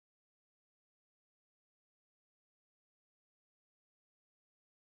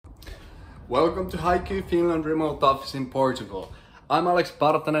Welcome to HiQ Finland remote office in Portugal. I'm Alex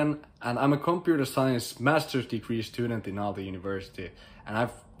Partanen and I'm a computer science master's degree student in Aalto University, and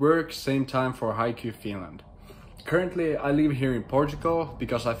I've worked same time for HiQ Finland. Currently I live here in Portugal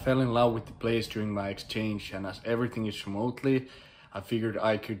because I fell in love with the place during my exchange, and as everything is remotely, I figured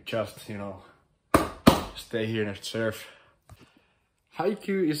I could just, stay here and surf.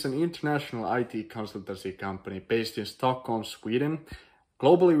 HiQ is an international IT consultancy company based in Stockholm, Sweden.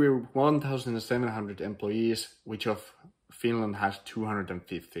 Globally, we're 1,700 employees, which of Finland has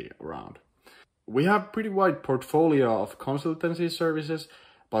 250 around. We have pretty wide portfolio of consultancy services,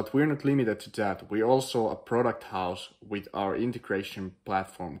 but we're not limited to that. We're also a product house with our integration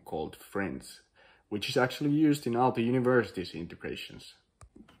platform called Frends, which is actually used in Aalto University's integrations.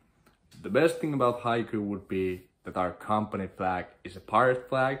 The best thing about HiQ would be that our company flag is a pirate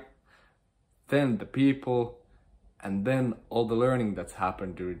flag, then the people, and then all the learning that's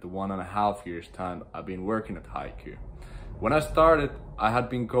happened during the 1.5 years time I've been working at HiQ. When I started, I had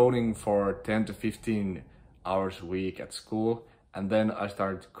been coding for 10 to 15 hours a week at school, and then I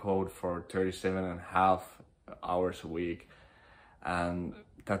started to code for 37.5 hours a week, and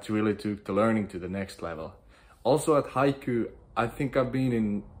that really took the learning to the next level. Also at HiQ, I think I've been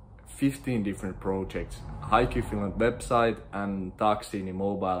in 15 different projects: HiQ Finland website and Taxini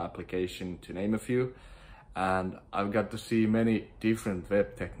mobile application, to name a few. And I've got to see many different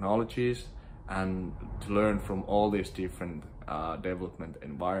web technologies and to learn from all these different development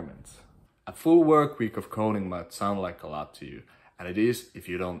environments. A full work week of coding might sound like a lot to you, and it is if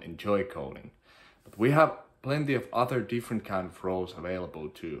you don't enjoy coding. But we have plenty of other different kind of roles available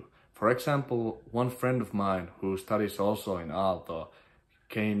too. For example, one friend of mine who studies also in Aalto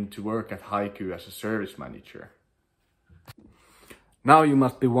came to work at HiQ as a service manager. Now you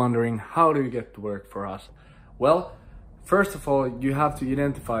must be wondering, how do you get to work for us? Well, first of all, you have to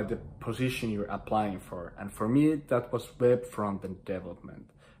identify the position you're applying for. And for me, that was web front-end development.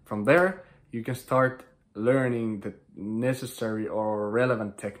 From there, you can start learning the necessary or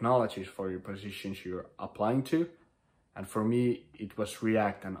relevant technologies for your positions you're applying to. And for me, it was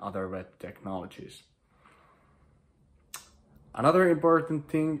React and other web technologies. Another important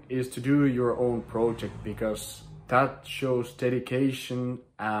thing is to do your own project, because that shows dedication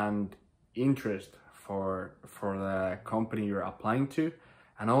and interest for the company you're applying to,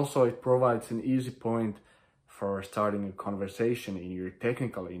 and also it provides an easy point for starting a conversation in your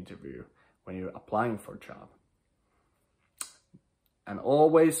technical interview when you're applying for a job. And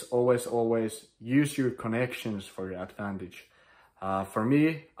always use your connections for your advantage. For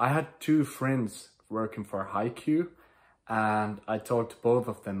me, I had 2 friends working for HiQ, and I talked to both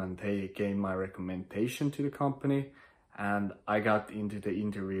of them and they gave my recommendation to the company, and I got into the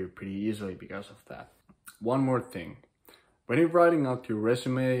interview pretty easily because of that. One more thing, when you're writing out your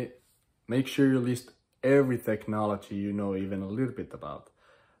resume, make sure you list every technology you know even a little bit about,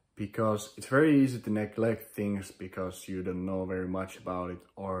 because it's very easy to neglect things because you don't know very much about it,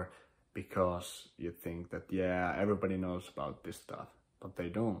 or because you think that, yeah, everybody knows about this stuff, but they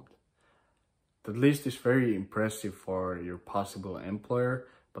don't. The list is very impressive for your possible employer,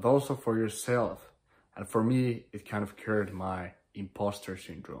 but also for yourself. And for me, it kind of cured my imposter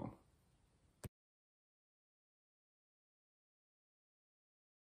syndrome.